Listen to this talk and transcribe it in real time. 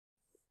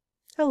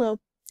Hello.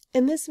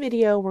 In this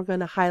video, we're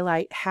going to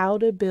highlight how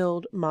to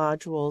build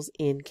modules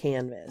in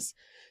Canvas.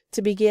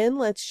 To begin,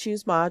 let's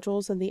choose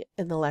modules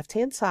in the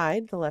left-hand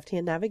side, the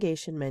left-hand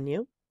navigation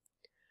menu.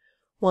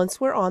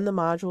 Once we're on the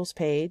modules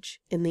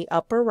page, in the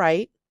upper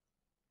right,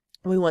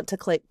 we want to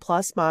click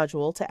plus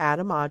module to add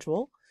a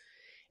module.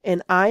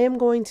 And I am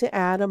going to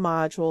add a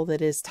module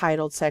that is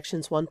titled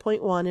sections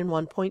 1.1 and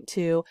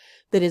 1.2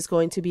 that is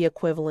going to be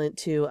equivalent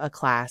to a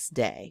class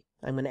day.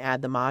 I'm going to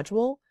add the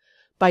module.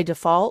 By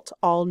default,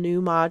 all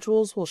new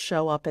modules will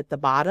show up at the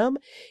bottom.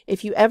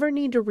 If you ever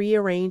need to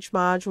rearrange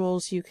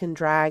modules, you can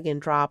drag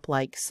and drop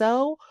like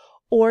so,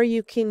 or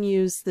you can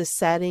use the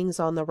settings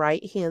on the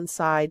right-hand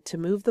side to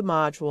move the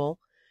module,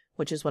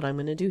 which is what I'm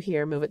going to do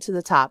here, move it to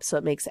the top so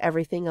it makes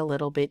everything a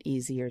little bit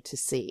easier to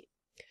see.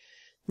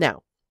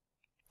 Now,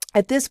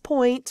 at this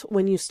point,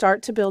 when you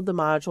start to build the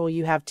module,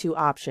 you have two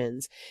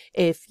options.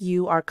 If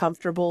you are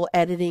comfortable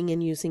editing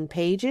and using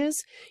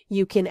pages,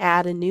 you can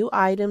add a new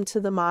item to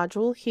the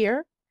module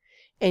here,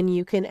 and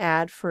you can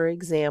add, for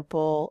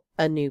example,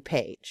 a new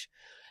page.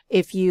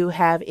 If you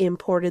have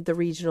imported the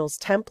regionals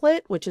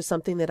template, which is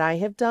something that I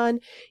have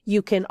done,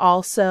 you can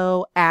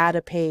also add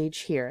a page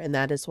here, and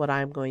that is what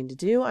I'm going to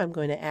do. I'm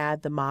going to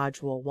add the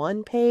module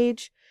 1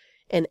 page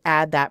and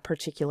add that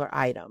particular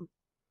item.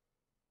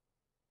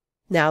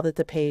 Now that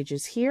the page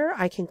is here,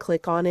 I can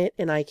click on it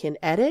and I can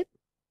edit.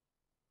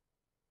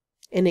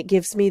 And it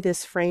gives me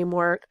this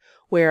framework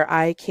where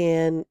I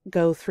can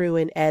go through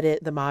and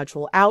edit the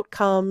module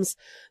outcomes,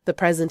 the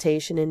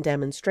presentation and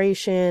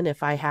demonstration,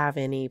 if I have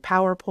any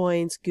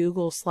PowerPoints,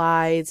 Google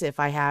Slides, if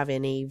I have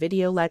any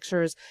video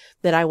lectures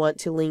that I want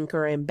to link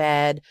or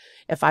embed,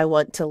 if I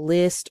want to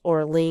list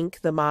or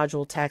link the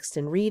module text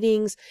and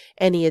readings,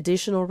 any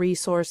additional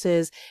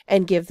resources,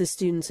 and give the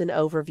students an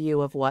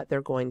overview of what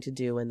they're going to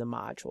do in the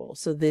module.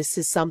 So this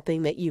is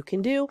something that you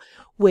can do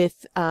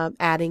with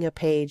adding a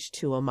page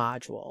to a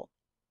module.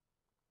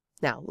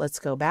 Now, let's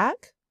go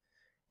back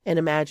and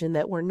imagine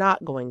that we're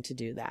not going to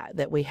do that,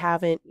 that we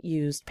haven't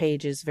used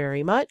pages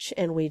very much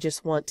and we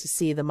just want to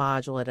see the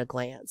module at a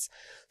glance.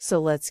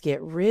 So let's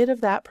get rid of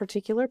that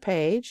particular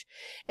page.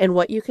 And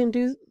what you can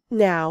do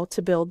now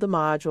to build the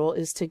module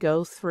is to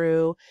go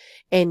through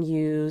and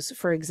use,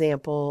 for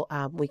example,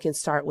 we can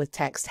start with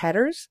text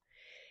headers.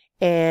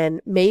 And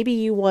maybe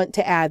you want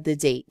to add the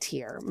date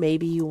here.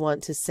 Maybe you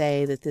want to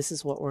say that this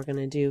is what we're going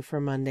to do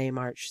for Monday,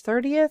 March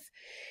 30th.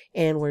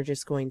 And we're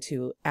just going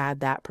to add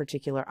that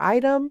particular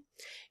item.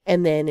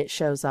 And then it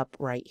shows up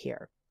right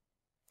here.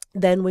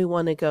 Then we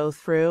want to go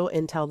through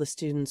and tell the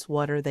students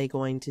what are they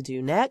going to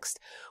do next.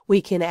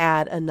 We can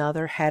add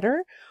another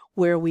header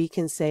where we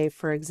can say,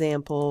 for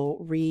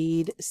example,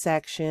 read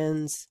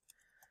sections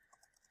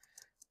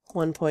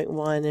 1.1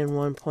 and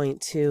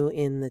 1.2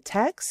 in the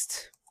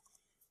text.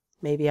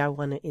 Maybe I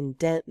want to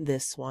indent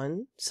this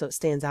one so it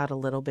stands out a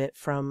little bit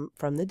from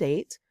the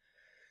date.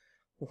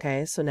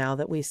 Okay, so now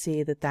that we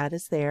see that that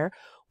is there,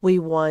 we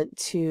want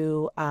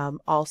to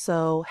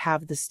also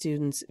have the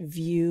students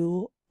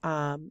view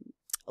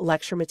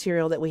lecture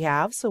material that we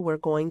have. So we're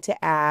going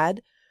to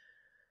add,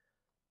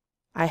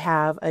 I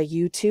have a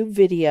YouTube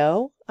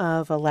video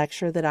of a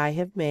lecture that I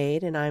have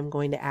made, and I'm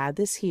going to add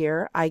this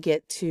here. I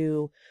get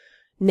to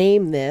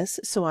name this,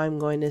 so I'm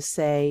going to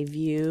say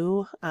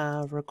view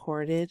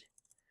recorded.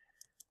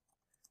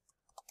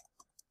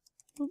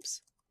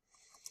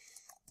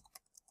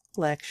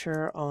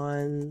 Lecture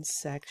on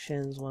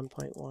sections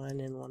 1.1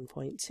 and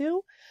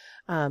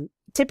 1.2.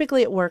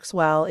 Typically it works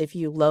well if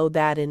you load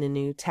that in a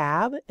new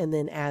tab and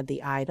then add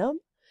the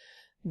item.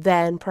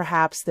 Then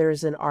perhaps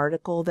there's an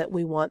article that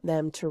we want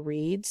them to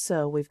read.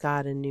 So we've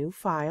got a new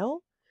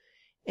file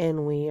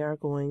and we are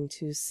going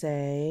to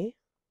say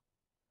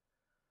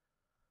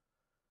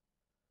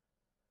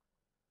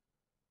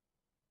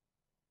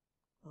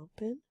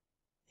open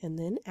and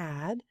then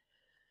add.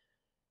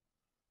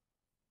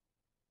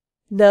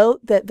 Note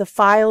that the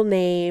file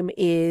name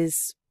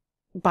is,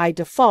 by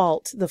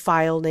default, the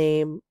file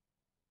name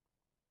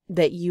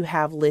that you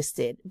have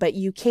listed. But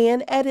you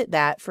can edit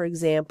that. For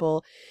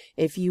example,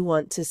 if you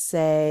want to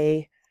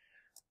say,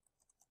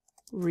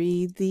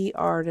 read the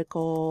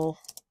article,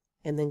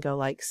 and then go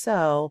like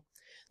so,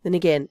 then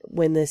again,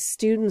 when the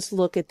students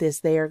look at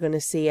this, they are going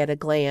to see at a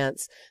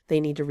glance, they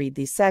need to read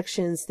these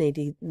sections, they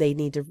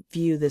need to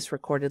view this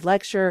recorded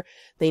lecture,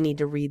 they need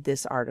to read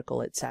this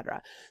article,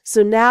 etc.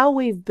 So now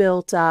we've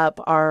built up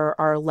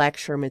our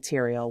lecture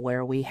material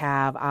where we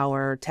have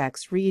our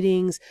text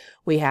readings,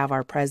 we have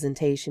our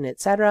presentation,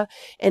 etc.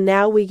 And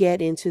now we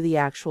get into the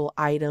actual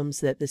items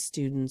that the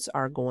students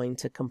are going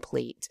to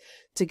complete.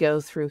 To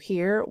go through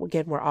here,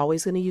 again, we're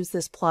always going to use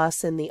this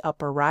plus in the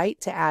upper right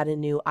to add a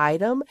new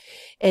item.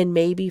 And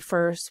maybe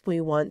first we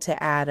want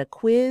to add a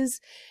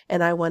quiz,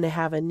 and I want to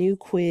have a new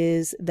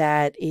quiz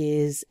that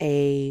is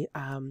a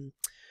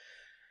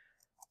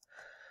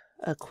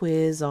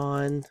quiz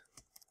on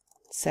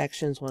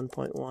sections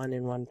 1.1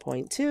 and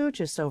 1.2,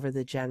 just over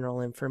the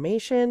general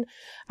information.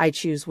 I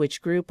choose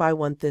which group I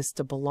want this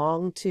to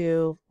belong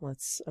to.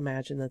 Let's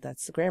imagine that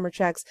that's the grammar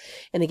checks.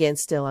 And again,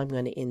 still I'm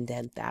going to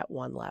indent that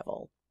one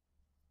level.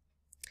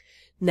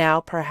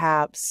 Now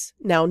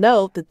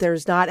note that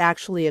there's not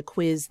actually a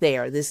quiz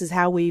there. This is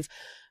how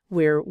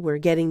we're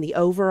getting the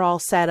overall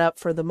setup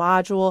for the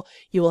module.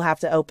 You will have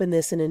to open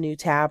this in a new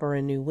tab or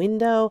a new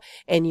window,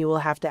 and you will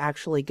have to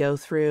actually go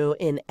through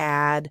and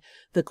add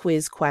the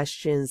quiz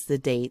questions, the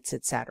dates,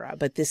 etc.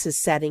 But this is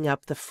setting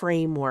up the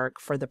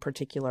framework for the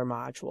particular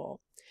module.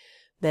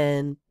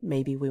 Then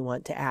maybe we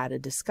want to add a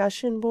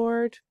discussion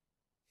board,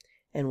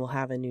 and we'll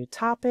have a new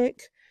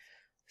topic.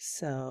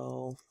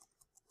 So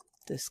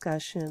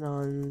discussion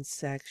on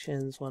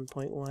sections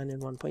 1.1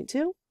 and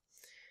 1.2.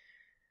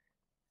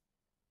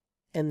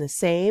 And the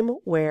same,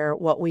 where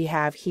what we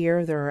have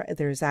here,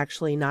 there's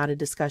actually not a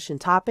discussion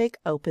topic.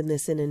 Open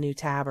this in a new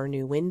tab or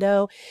new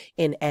window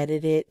and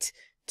edit it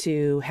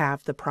to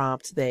have the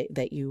prompt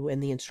that you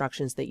and the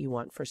instructions that you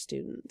want for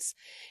students.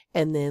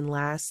 And then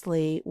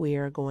lastly, we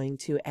are going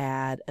to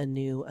add a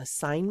new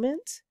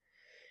assignment.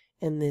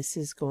 And this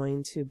is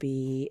going to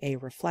be a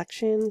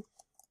reflection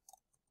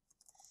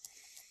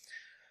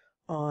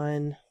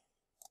on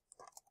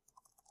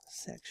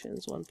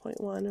sections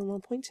 1.1 and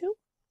 1.2.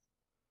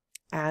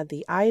 Add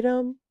the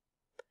item,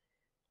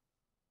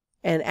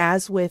 and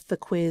as with the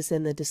quiz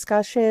and the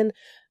discussion,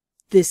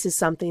 this is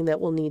something that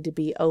will need to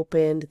be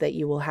opened, that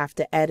you will have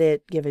to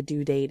edit, give a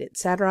due date,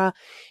 etc.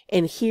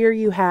 And here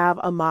you have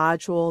a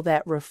module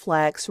that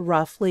reflects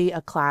roughly a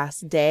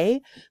class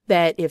day,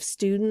 that if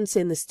students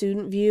in the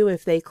student view,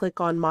 if they click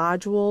on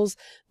modules,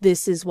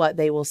 this is what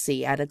they will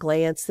see at a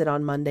glance, that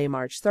on Monday,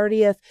 March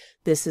 30th,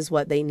 this is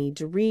what they need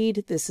to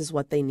read, this is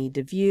what they need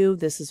to view,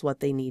 this is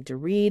what they need to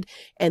read,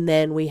 and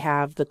then we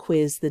have the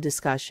quiz, the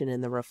discussion,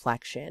 and the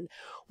reflection.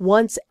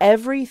 Once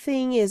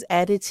everything is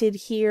edited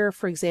here,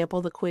 for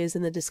example, the quiz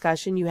and the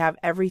discussion, you have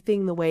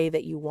everything the way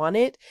that you want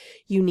it,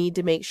 you need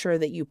to make sure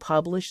that you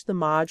publish the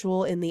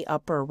module in the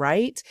upper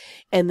right,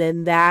 and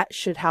then that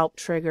should help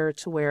trigger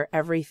to where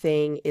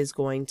everything is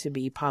going to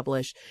be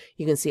published.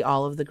 You can see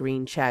all of the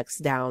green checks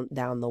down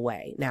the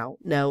way. Now,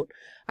 note,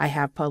 I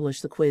have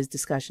published the quiz,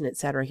 discussion,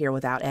 etc. here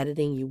without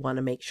editing. You want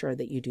to make sure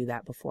that you do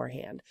that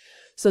beforehand.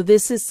 So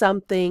this is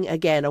something,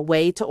 again, a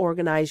way to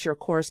organize your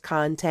course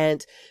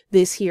content.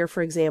 This here,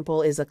 for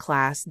example, is a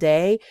class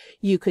day.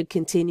 You could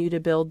continue to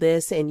build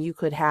this, and you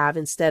could have,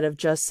 instead of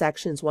just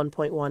sections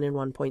 1.1 and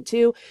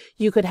 1.2,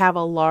 you could have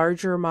a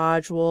larger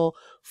module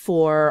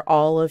for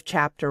all of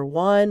chapter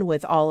 1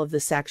 with all of the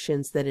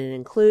sections that it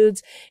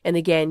includes. And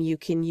again, you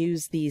can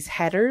use these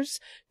headers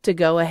to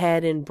go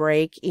ahead and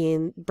break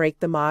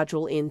the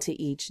module into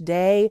each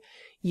day.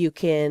 You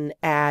can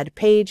add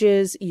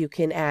pages, you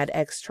can add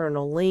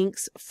external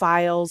links,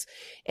 files,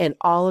 and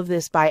all of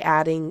this by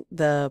adding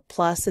the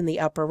plus in the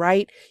upper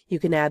right. You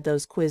can add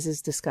those quizzes,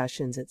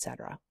 discussions,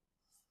 etc.